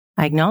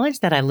I acknowledge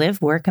that I live,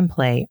 work, and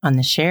play on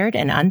the shared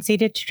and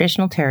unceded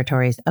traditional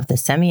territories of the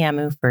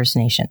Semiahmoo First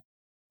Nation.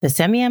 The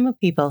Semiahmoo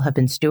people have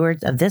been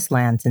stewards of this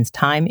land since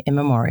time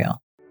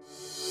immemorial.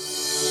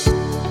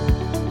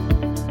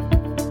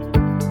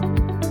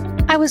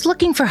 I was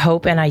looking for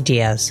hope and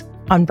ideas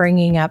on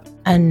bringing up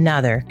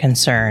another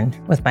concern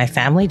with my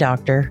family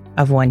doctor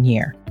of 1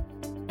 year,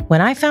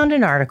 when I found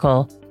an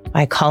article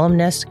by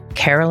columnist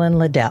Carolyn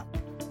Liddell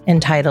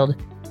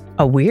entitled,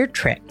 "A Weird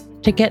Trick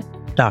to Get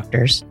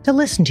Doctors to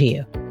Listen to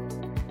You."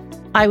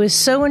 I was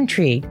so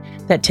intrigued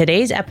that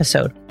today's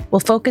episode will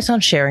focus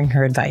on sharing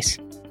her advice.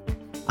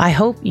 I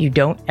hope you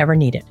don't ever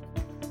need it,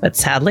 but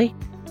sadly,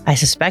 I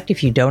suspect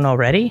if you don't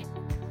already,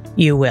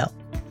 you will.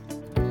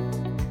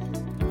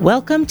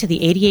 Welcome to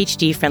the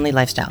ADHD Friendly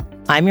Lifestyle.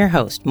 I'm your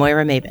host,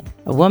 Moira Mabin,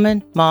 a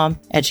woman, mom,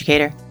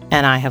 educator,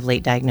 and I have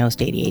late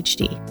diagnosed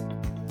ADHD.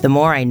 The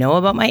more I know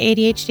about my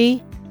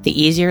ADHD, the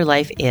easier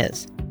life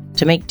is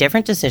to make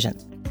different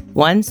decisions,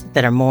 ones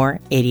that are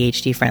more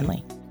ADHD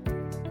friendly.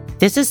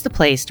 This is the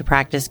place to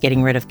practice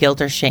getting rid of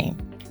guilt or shame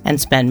and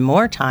spend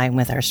more time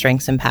with our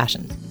strengths and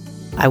passions.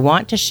 I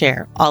want to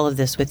share all of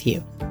this with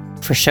you.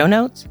 For show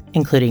notes,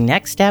 including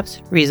next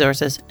steps,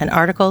 resources, and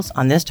articles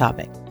on this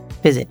topic,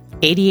 visit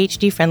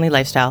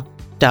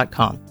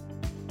ADHDfriendlylifestyle.com.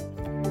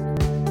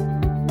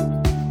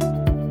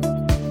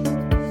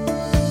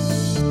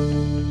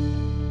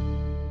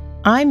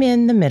 I'm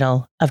in the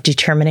middle of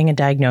determining a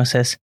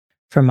diagnosis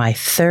for my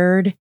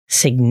third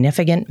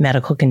significant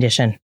medical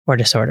condition or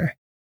disorder.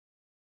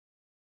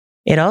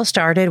 It all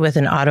started with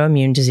an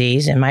autoimmune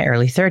disease in my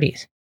early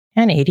 30s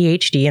and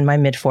ADHD in my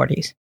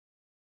mid-40s.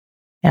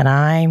 And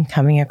I'm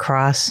coming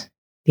across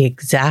the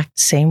exact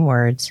same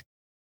words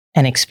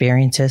and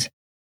experiences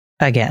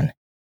again.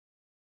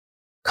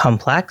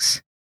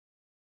 Complex,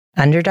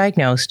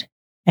 underdiagnosed,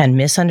 and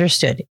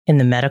misunderstood in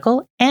the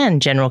medical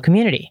and general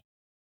community.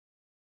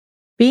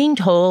 Being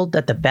told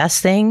that the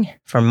best thing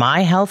for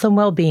my health and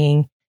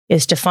well-being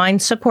is to find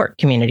support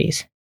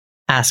communities,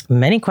 ask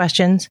many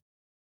questions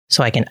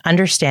so I can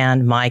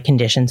understand my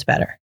conditions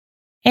better,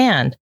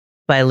 and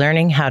by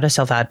learning how to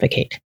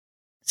self-advocate.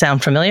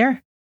 Sound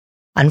familiar?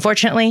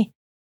 Unfortunately,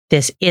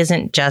 this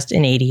isn't just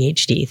an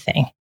ADHD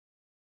thing.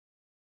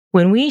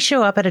 When we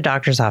show up at a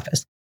doctor's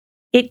office,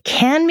 it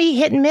can be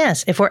hit and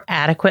miss if we're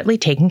adequately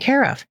taken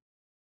care of.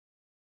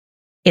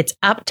 It's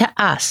up to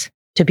us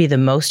to be the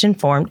most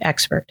informed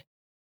expert,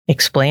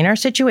 explain our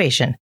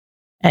situation,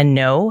 and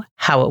know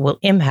how it will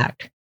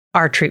impact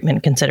our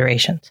treatment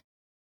considerations.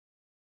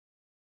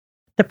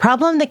 The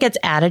problem that gets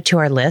added to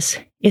our list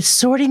is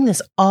sorting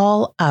this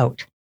all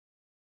out.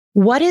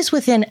 What is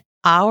within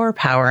our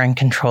power and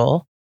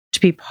control to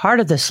be part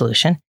of the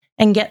solution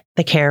and get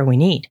the care we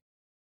need?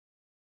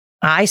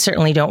 I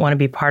certainly don't want to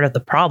be part of the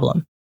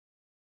problem.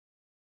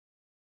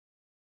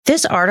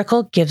 This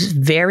article gives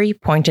very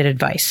pointed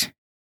advice.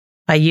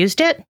 I used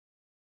it,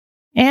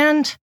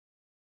 and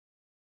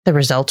the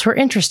results were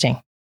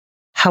interesting.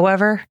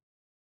 However,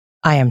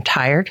 I am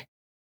tired,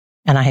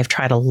 and I have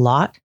tried a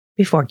lot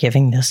before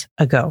giving this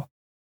a go.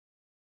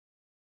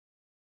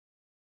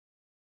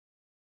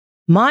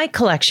 My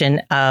collection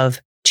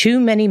of too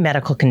many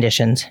medical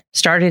conditions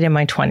started in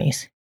my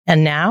 20s,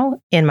 and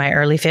now, in my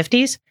early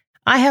 50s,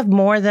 I have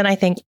more than I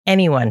think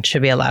anyone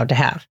should be allowed to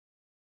have.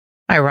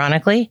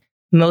 Ironically,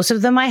 most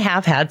of them I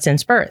have had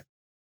since birth.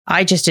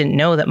 I just didn't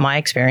know that my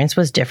experience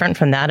was different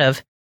from that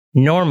of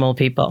normal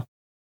people.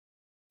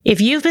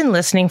 If you've been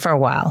listening for a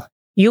while,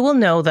 you will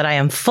know that I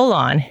am full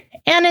on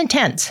and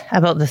intense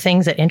about the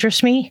things that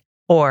interest me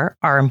or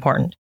are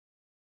important.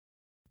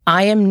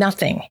 I am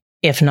nothing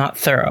if not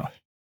thorough.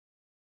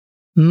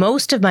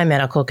 Most of my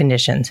medical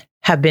conditions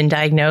have been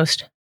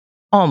diagnosed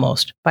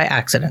almost by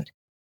accident.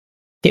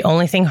 The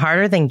only thing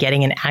harder than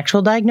getting an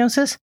actual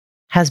diagnosis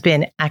has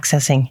been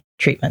accessing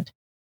treatment.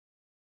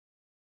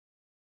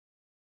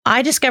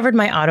 I discovered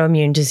my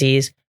autoimmune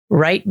disease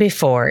right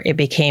before it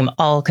became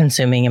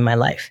all-consuming in my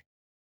life.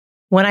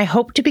 When I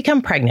hoped to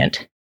become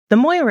pregnant, the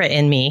Moira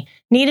in me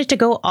needed to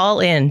go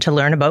all in to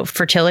learn about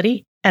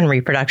fertility and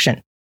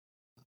reproduction.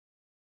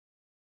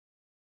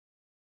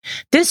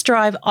 This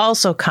drive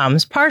also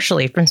comes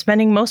partially from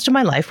spending most of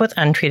my life with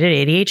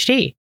untreated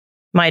ADHD.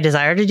 My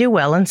desire to do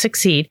well and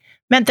succeed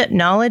meant that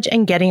knowledge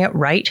and getting it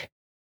right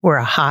were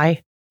a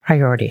high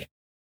priority.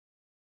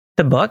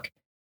 The book,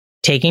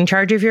 Taking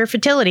Charge of Your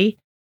Fertility,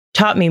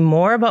 taught me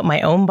more about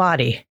my own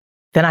body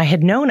than I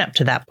had known up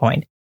to that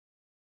point,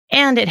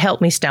 and it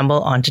helped me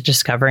stumble onto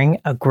discovering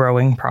a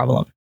growing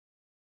problem.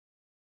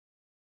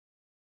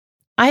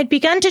 I had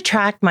begun to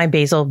track my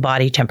basal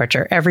body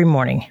temperature every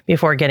morning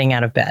before getting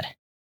out of bed.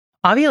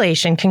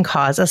 Ovulation can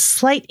cause a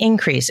slight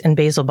increase in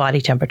basal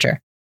body temperature,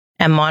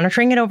 and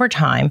monitoring it over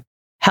time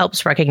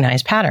helps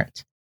recognize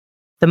patterns.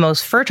 The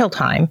most fertile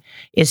time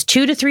is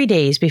 2 to 3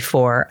 days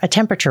before a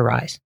temperature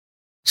rise.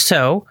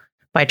 So,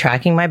 by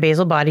tracking my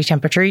basal body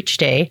temperature each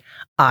day,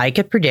 I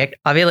could predict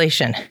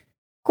ovulation.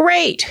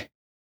 Great!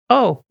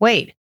 Oh,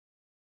 wait.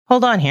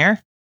 Hold on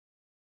here.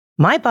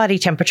 My body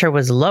temperature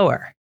was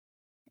lower,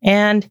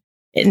 and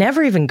it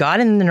never even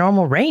got in the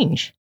normal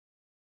range.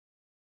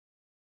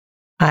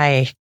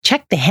 I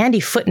checked the handy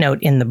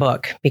footnote in the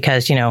book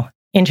because,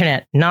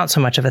 internet, not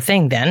so much of a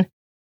thing then.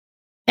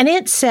 And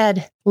it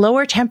said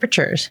lower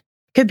temperatures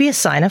could be a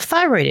sign of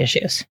thyroid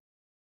issues.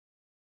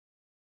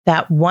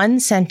 That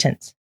one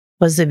sentence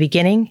was the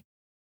beginning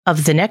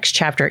of the next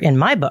chapter in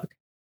my book.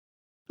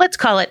 Let's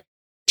call it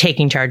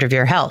Taking Charge of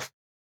Your Health.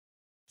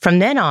 From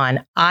then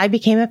on, I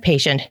became a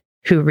patient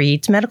who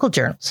reads medical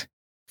journals,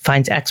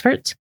 finds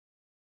experts,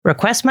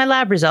 requests my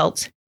lab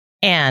results,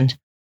 and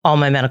all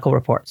my medical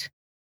reports.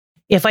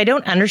 If I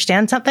don't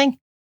understand something,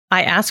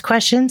 I ask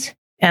questions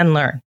and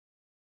learn.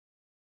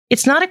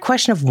 It's not a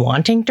question of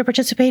wanting to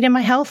participate in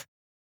my health,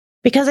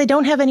 because I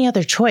don't have any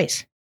other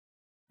choice.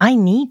 I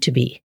need to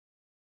be.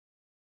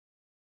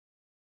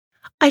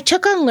 I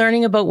took on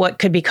learning about what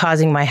could be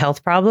causing my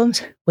health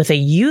problems with a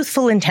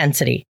youthful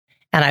intensity,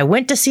 and I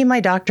went to see my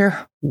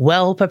doctor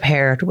well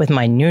prepared with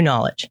my new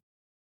knowledge.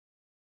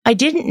 I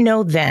didn't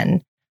know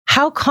then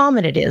how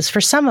common it is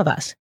for some of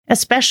us,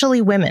 especially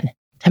women,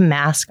 to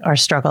mask our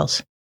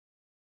struggles.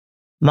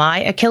 My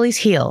Achilles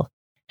heel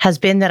has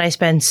been that I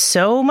spend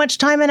so much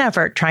time and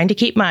effort trying to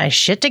keep my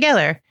shit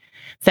together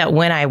that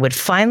when I would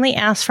finally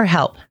ask for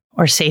help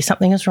or say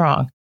something is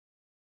wrong,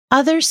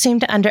 others seem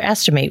to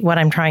underestimate what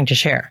I'm trying to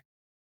share.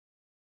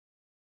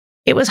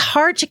 It was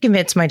hard to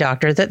convince my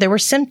doctor that there were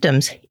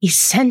symptoms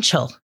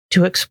essential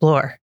to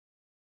explore.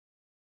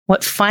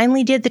 What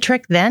finally did the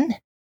trick then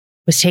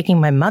was taking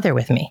my mother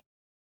with me.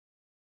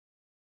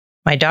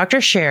 My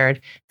doctor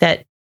shared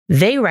that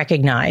they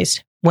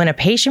recognized when a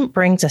patient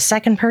brings a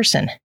second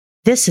person,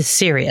 this is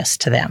serious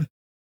to them.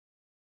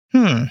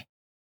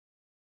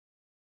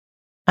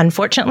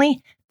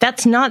 Unfortunately,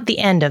 that's not the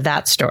end of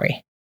that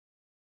story.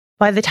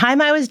 By the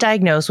time I was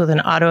diagnosed with an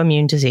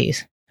autoimmune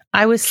disease,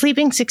 I was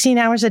sleeping 16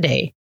 hours a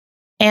day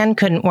and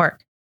couldn't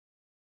work.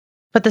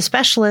 But the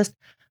specialist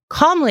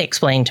calmly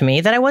explained to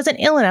me that I wasn't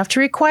ill enough to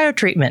require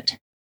treatment,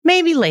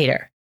 maybe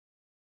later.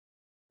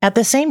 At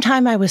the same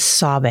time, I was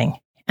sobbing,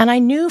 and I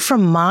knew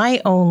from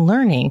my own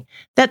learning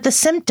that the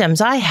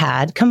symptoms I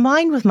had,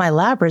 combined with my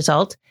lab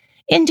results,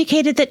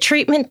 indicated that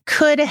treatment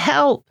could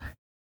help.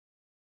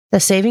 The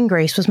saving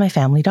grace was my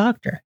family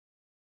doctor,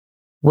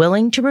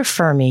 willing to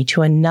refer me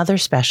to another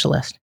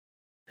specialist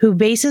who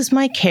bases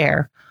my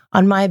care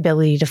on my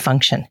ability to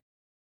function.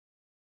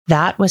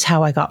 That was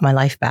how I got my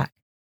life back.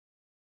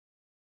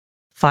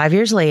 5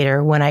 years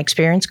later, when I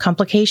experienced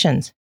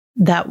complications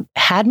that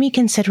had me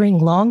considering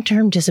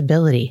long-term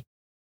disability,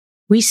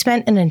 we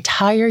spent an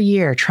entire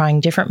year trying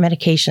different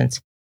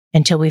medications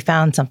until we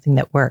found something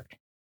that worked.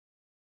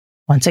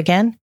 Once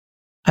again,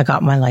 I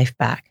got my life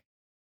back.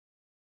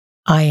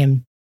 I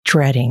am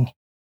dreading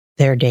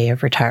their day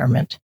of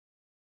retirement.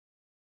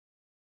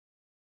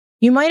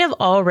 You might have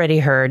already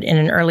heard in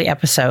an early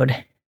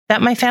episode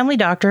that my family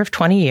doctor of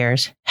 20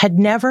 years had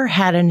never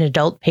had an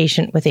adult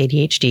patient with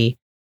ADHD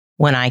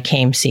when I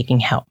came seeking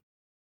help.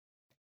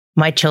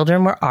 My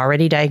children were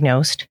already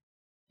diagnosed,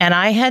 and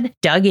I had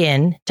dug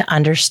in to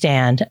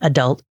understand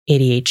adult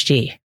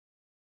ADHD.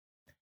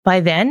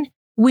 By then,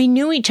 we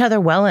knew each other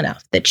well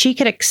enough that she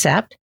could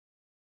accept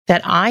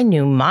that I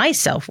knew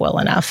myself well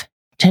enough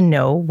to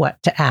know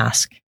what to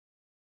ask.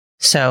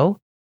 So,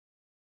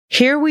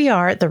 here we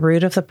are at the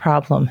root of the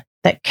problem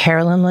that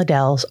Carolyn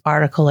Liddell's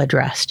article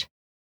addressed.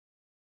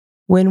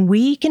 When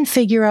we can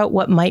figure out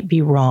what might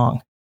be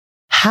wrong,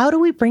 how do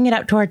we bring it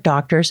out to our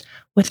doctors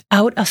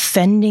without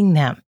offending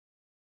them?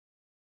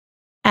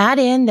 Add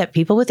in that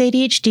people with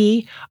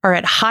ADHD are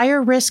at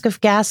higher risk of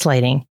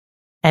gaslighting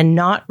and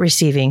not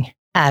receiving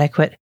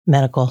adequate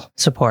medical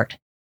support.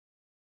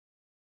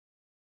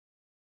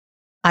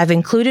 I've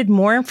included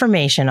more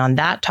information on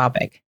that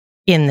topic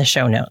in the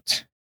show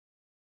notes.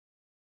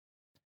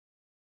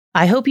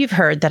 I hope you've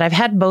heard that I've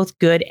had both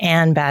good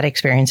and bad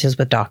experiences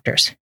with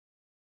doctors.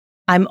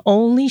 I'm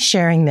only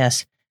sharing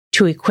this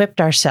to equip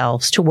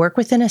ourselves to work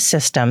within a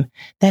system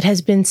that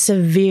has been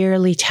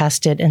severely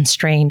tested and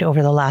strained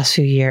over the last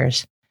few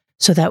years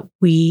so that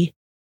we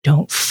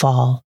don't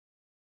fall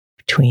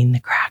between the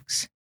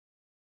cracks.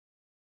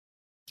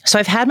 So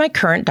I've had my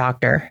current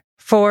doctor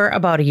for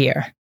about a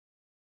year.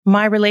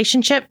 My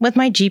relationship with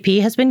my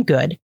GP has been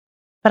good,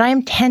 but I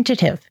am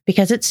tentative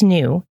because it's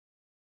new,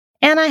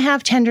 and I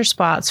have tender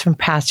spots from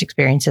past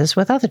experiences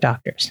with other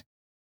doctors.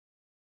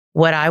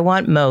 What I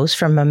want most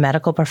from a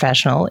medical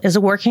professional is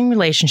a working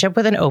relationship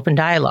with an open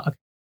dialogue.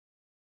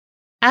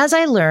 As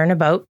I learn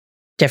about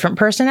different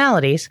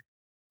personalities,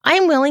 I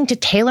am willing to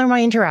tailor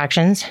my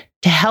interactions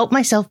to help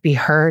myself be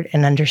heard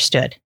and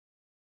understood.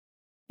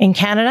 In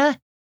Canada,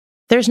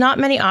 there's not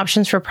many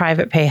options for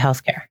private pay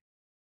healthcare.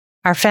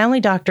 Our family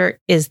doctor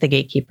is the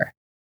gatekeeper.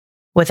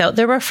 Without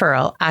the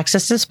referral,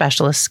 access to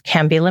specialists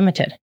can be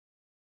limited.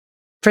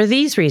 For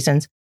these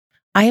reasons,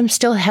 I am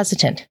still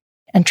hesitant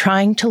and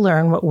trying to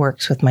learn what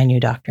works with my new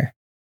doctor.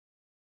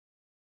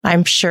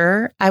 I'm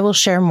sure I will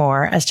share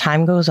more as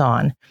time goes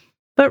on,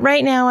 but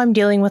right now I'm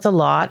dealing with a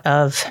lot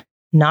of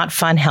not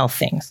fun health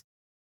things.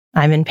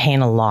 I'm in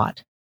pain a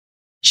lot.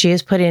 She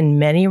has put in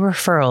many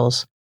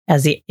referrals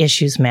as the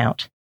issues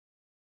mount.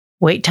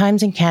 Wait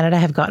times in Canada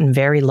have gotten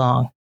very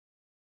long.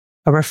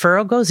 A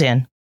referral goes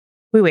in.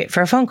 We wait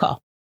for a phone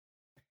call.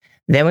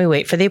 Then we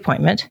wait for the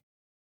appointment.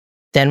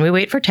 Then we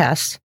wait for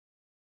tests.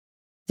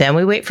 Then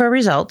we wait for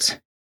results.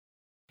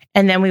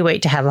 And then we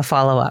wait to have a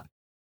follow-up.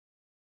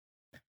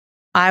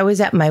 I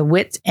was at my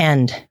wit's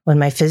end when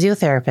my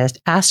physiotherapist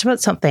asked about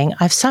something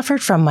I've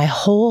suffered from my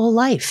whole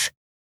life,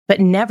 but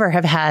never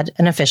have had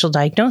an official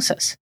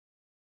diagnosis.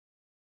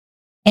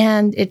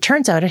 And it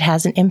turns out it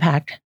has an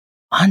impact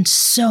on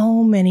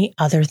so many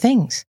other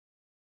things.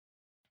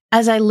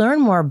 As I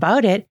learn more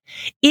about it,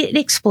 it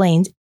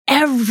explains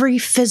every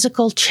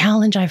physical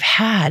challenge I've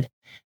had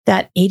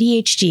that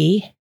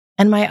ADHD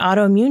and my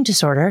autoimmune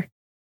disorder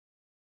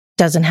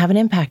doesn't have an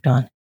impact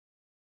on.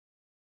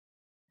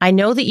 I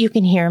know that you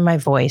can hear in my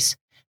voice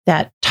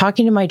that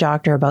talking to my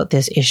doctor about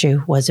this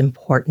issue was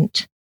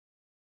important.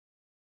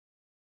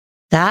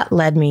 That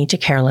led me to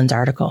Carolyn's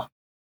article.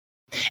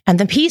 And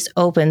the piece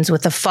opens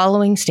with the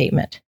following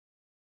statement.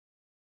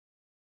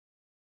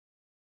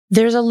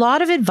 There's a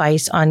lot of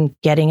advice on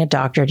getting a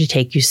doctor to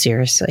take you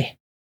seriously.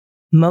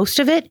 Most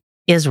of it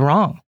is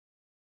wrong.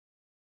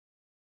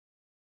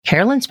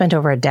 Carolyn spent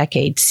over a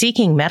decade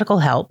seeking medical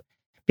help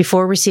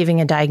before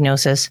receiving a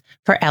diagnosis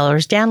for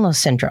Ehlers-Danlos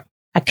syndrome,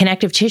 a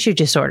connective tissue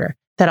disorder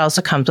that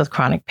also comes with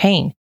chronic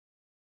pain.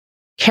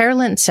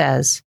 Carolyn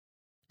says,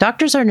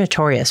 doctors are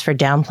notorious for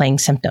downplaying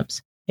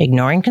symptoms,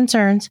 ignoring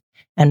concerns,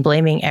 and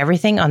blaming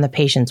everything on the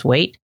patient's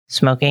weight,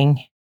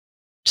 smoking,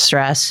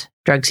 stress,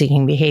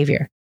 drug-seeking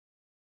behavior.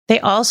 They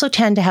also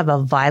tend to have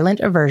a violent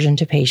aversion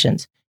to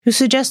patients who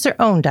suggest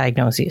their own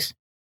diagnoses.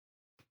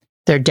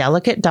 Their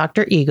delicate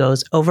doctor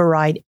egos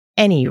override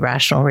any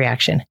rational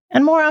reaction,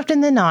 and more often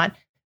than not,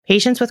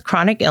 patients with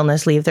chronic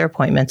illness leave their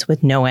appointments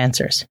with no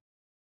answers.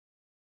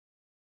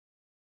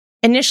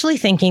 Initially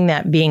thinking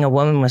that being a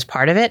woman was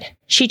part of it,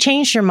 she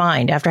changed her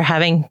mind after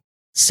having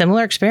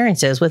similar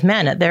experiences with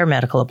men at their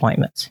medical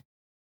appointments.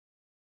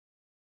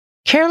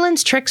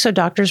 Carolyn's trick so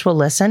doctors will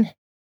listen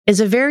is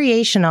a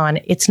variation on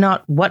it's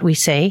not what we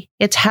say,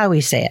 it's how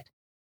we say it.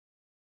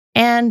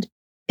 And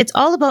it's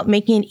all about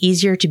making it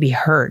easier to be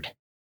heard.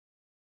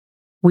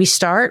 We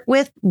start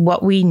with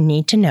what we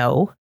need to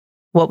know,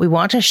 what we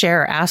want to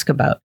share or ask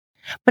about.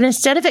 But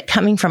instead of it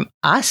coming from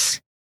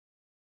us,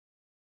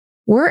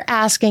 we're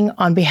asking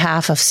on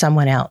behalf of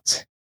someone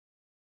else.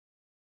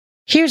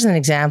 Here's an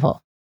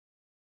example.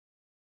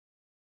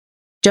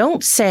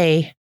 Don't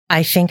say,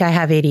 I think I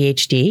have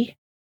ADHD.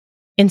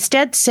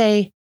 Instead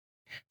say,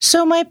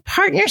 so my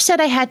partner said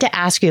I had to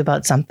ask you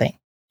about something.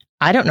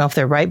 I don't know if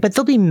they're right, but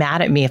they'll be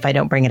mad at me if I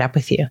don't bring it up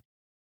with you.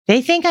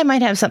 They think I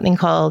might have something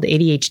called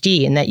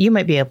ADHD and that you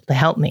might be able to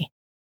help me.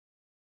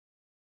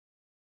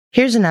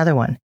 Here's another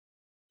one.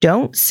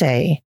 Don't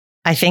say,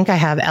 I think I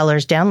have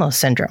Ehlers-Danlos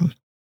syndrome.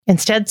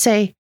 Instead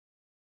say,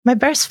 my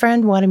best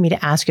friend wanted me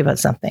to ask you about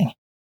something.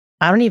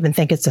 I don't even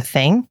think it's a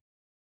thing,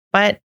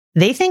 but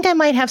they think I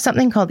might have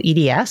something called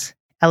EDS,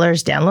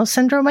 Ehlers-Danlos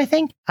syndrome, I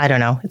think. I don't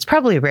know. It's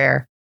probably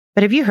rare.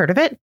 But have you heard of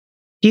it?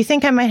 Do you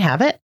think I might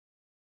have it?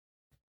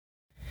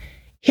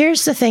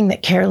 Here's the thing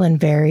that Carolyn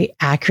very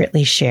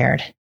accurately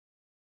shared.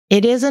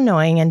 It is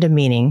annoying and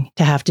demeaning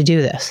to have to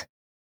do this.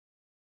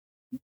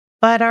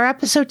 But our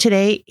episode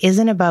today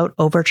isn't about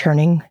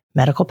overturning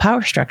medical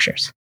power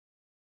structures.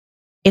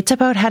 It's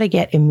about how to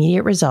get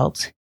immediate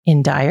results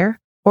in dire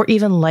or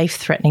even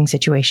life-threatening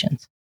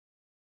situations.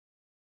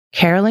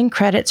 Carolyn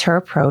credits her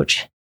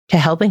approach to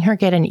helping her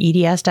get an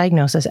EDS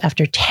diagnosis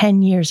after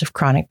 10 years of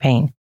chronic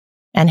pain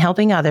and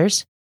helping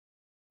others,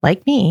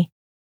 like me,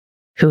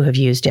 who have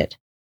used it.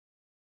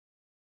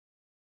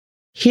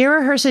 Here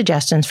are her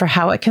suggestions for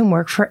how it can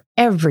work for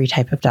every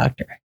type of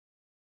doctor.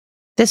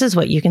 This is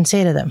what you can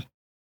say to them.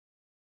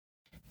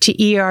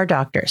 To ER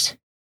doctors.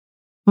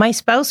 My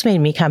spouse made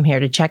me come here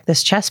to check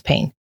this chest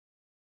pain.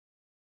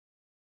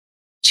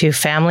 To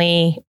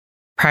family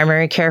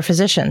primary care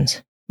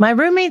physicians. My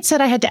roommate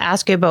said I had to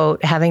ask you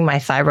about having my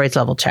thyroid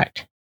level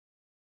checked.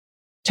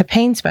 To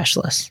pain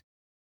specialists.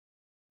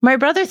 My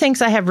brother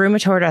thinks I have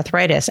rheumatoid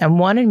arthritis and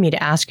wanted me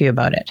to ask you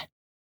about it.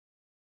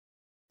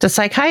 To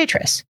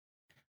psychiatrists.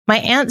 My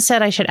aunt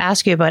said I should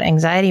ask you about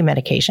anxiety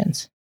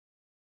medications.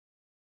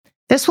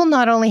 This will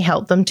not only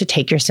help them to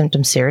take your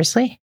symptoms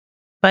seriously,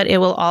 but it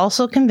will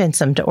also convince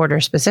them to order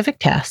specific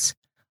tests,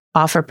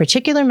 offer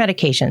particular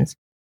medications,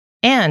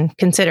 and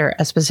consider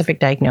a specific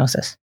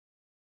diagnosis.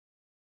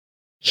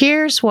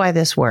 Here's why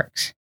this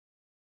works.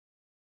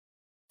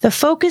 The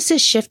focus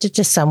is shifted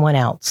to someone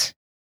else,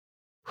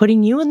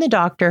 putting you and the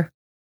doctor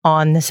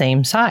on the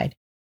same side.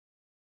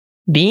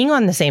 Being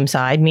on the same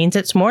side means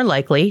it's more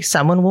likely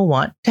someone will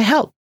want to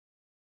help.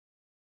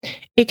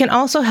 It can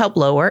also help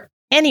lower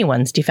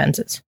anyone's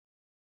defenses.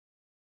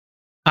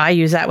 I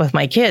use that with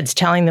my kids,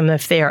 telling them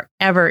if they are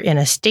ever in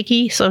a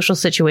sticky social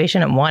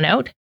situation and want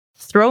out,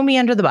 throw me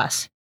under the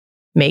bus.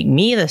 Make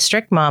me the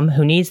strict mom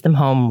who needs them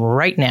home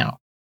right now.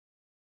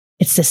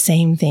 It's the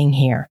same thing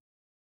here.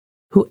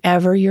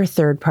 Whoever your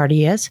third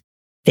party is,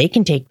 they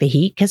can take the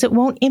heat because it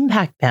won't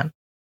impact them.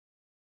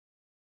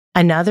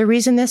 Another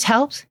reason this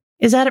helps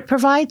is that it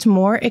provides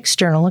more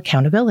external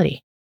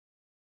accountability.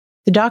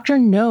 the doctor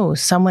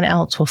knows someone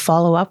else will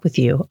follow up with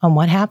you on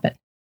what happened.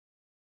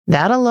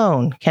 That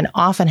alone can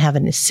often have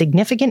a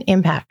significant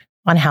impact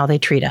on how they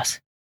treat us.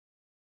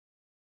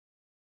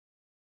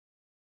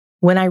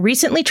 When I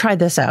recently tried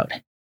this out,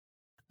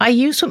 I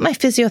used what my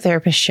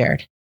physiotherapist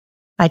shared.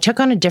 I took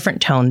on a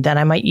different tone than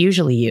I might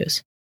usually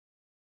use.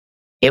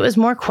 It was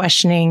more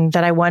questioning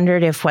that I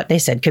wondered if what they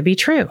said could be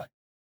true.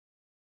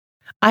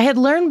 I had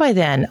learned by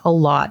then a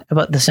lot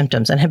about the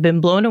symptoms and had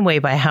been blown away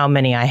by how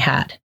many I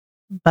had,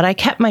 but I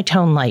kept my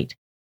tone light.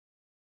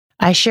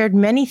 I shared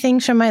many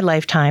things from my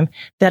lifetime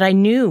that I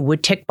knew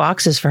would tick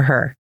boxes for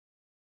her,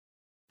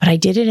 but I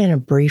did it in a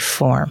brief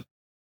form.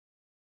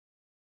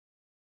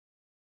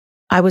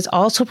 I was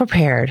also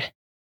prepared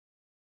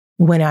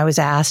when I was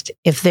asked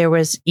if there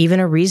was even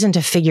a reason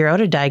to figure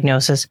out a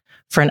diagnosis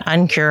for an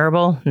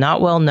uncurable,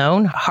 not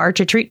well-known,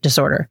 hard-to-treat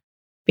disorder,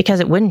 because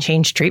it wouldn't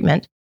change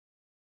treatment.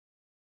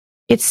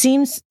 It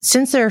seems,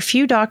 since there are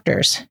few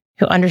doctors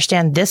who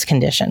understand this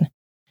condition,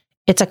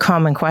 it's a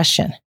common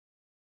question.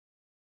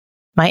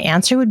 My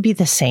answer would be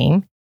the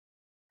same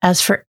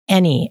as for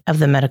any of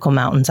the medical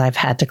mountains I've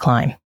had to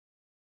climb.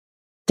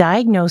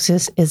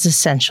 Diagnosis is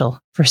essential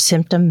for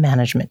symptom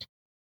management,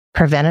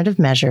 preventative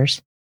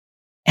measures,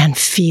 and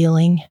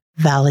feeling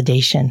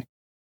validation.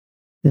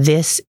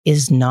 This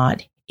is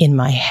not in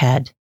my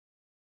head.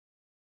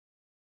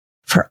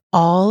 For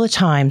all the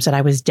times that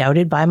I was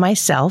doubted by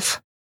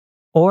myself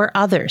or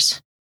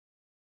others,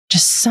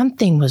 just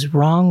something was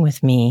wrong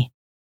with me,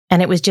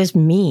 and it was just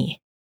me.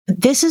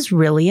 But this is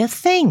really a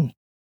thing.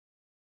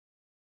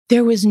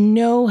 There was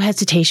no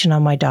hesitation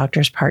on my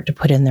doctor's part to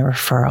put in the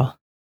referral.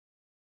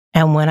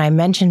 And when I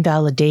mentioned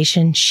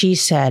validation, she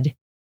said,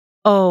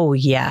 "Oh,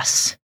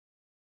 yes."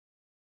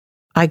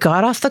 I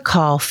got off the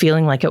call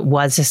feeling like it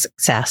was a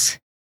success.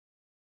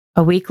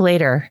 A week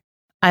later,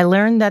 I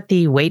learned that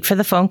the wait for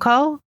the phone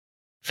call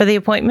for the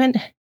appointment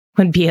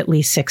would be at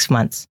least 6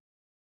 months.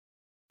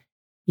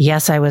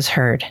 Yes, I was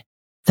heard.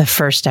 The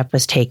first step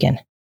was taken.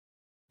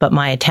 But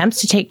my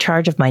attempts to take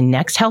charge of my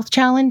next health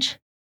challenge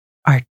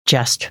are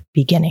just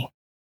beginning.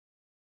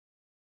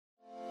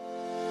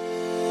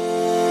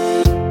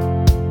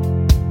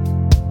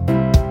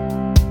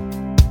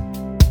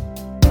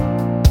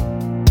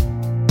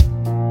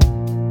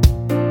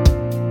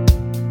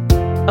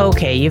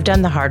 Okay, you've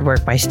done the hard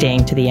work by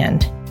staying to the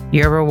end.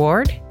 Your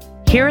reward?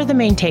 Here are the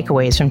main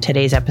takeaways from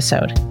today's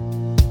episode.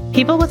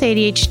 People with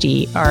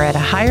ADHD are at a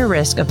higher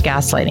risk of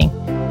gaslighting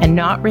and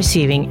not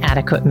receiving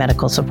adequate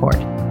medical support.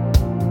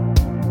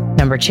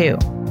 Number 2,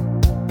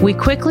 we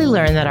quickly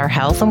learn that our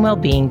health and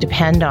well-being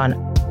depend on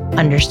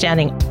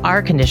understanding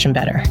our condition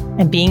better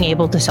and being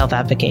able to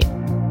self-advocate.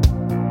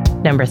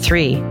 Number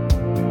 3,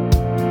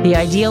 the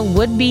ideal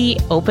would be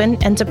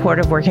open and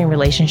supportive working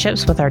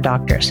relationships with our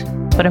doctors,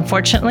 but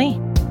unfortunately,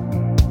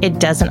 it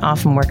doesn't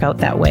often work out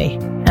that way,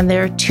 and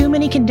there are too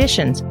many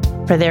conditions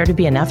for there to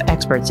be enough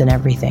experts in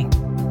everything.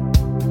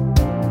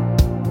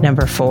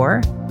 Number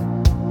 4,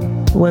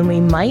 when we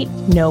might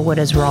know what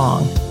is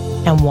wrong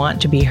and want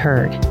to be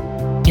heard,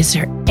 is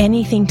there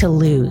anything to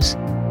lose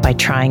by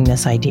trying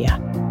this idea?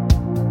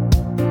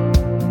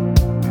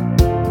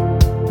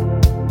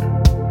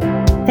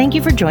 Thank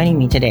you for joining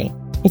me today.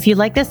 If you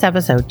like this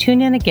episode,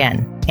 tune in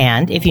again.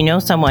 And if you know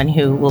someone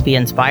who will be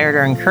inspired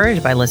or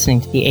encouraged by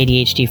listening to the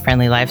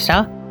ADHD-friendly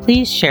lifestyle,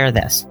 please share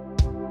this.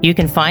 You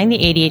can find the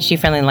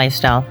ADHD-friendly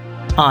lifestyle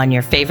on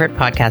your favorite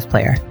podcast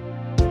player.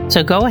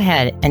 So go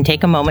ahead and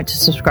take a moment to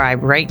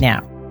subscribe right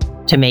now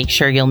to make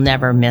sure you'll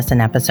never miss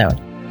an episode.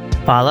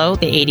 Follow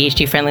the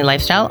ADHD-friendly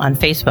lifestyle on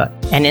Facebook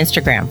and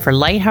Instagram for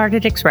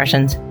lighthearted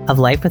expressions of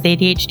life with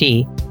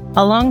ADHD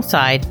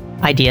alongside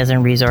ideas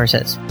and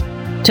resources.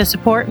 To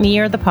support me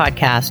or the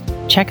podcast,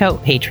 check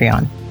out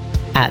Patreon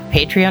at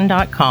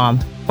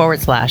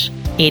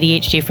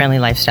patreon.com/ADHD-friendly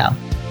lifestyle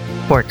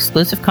for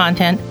exclusive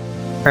content,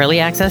 early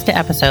access to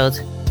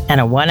episodes, and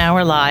a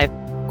 1-hour live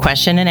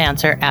question and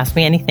answer Ask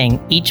Me Anything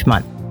each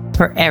month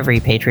for every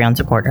Patreon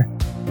supporter.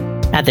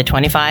 At the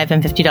 $25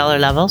 and $50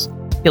 levels,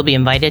 you'll be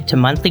invited to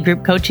monthly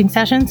group coaching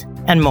sessions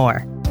and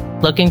more.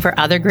 Looking for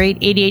other great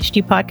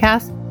ADHD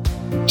podcasts?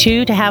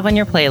 2 to have on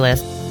your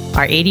playlist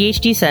are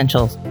ADHD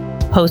Essentials,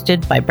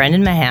 hosted by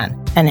Brendan Mahan,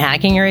 and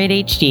Hacking Your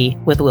ADHD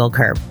with Will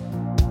Curb.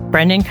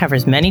 Brendan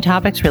covers many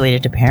topics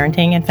related to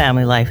parenting and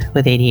family life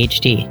with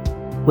ADHD.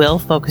 Will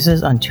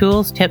focuses on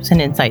tools, tips,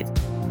 and insights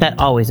that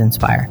always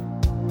inspire.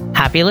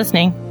 Happy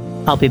listening.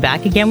 I'll be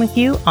back again with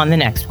you on the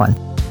next one.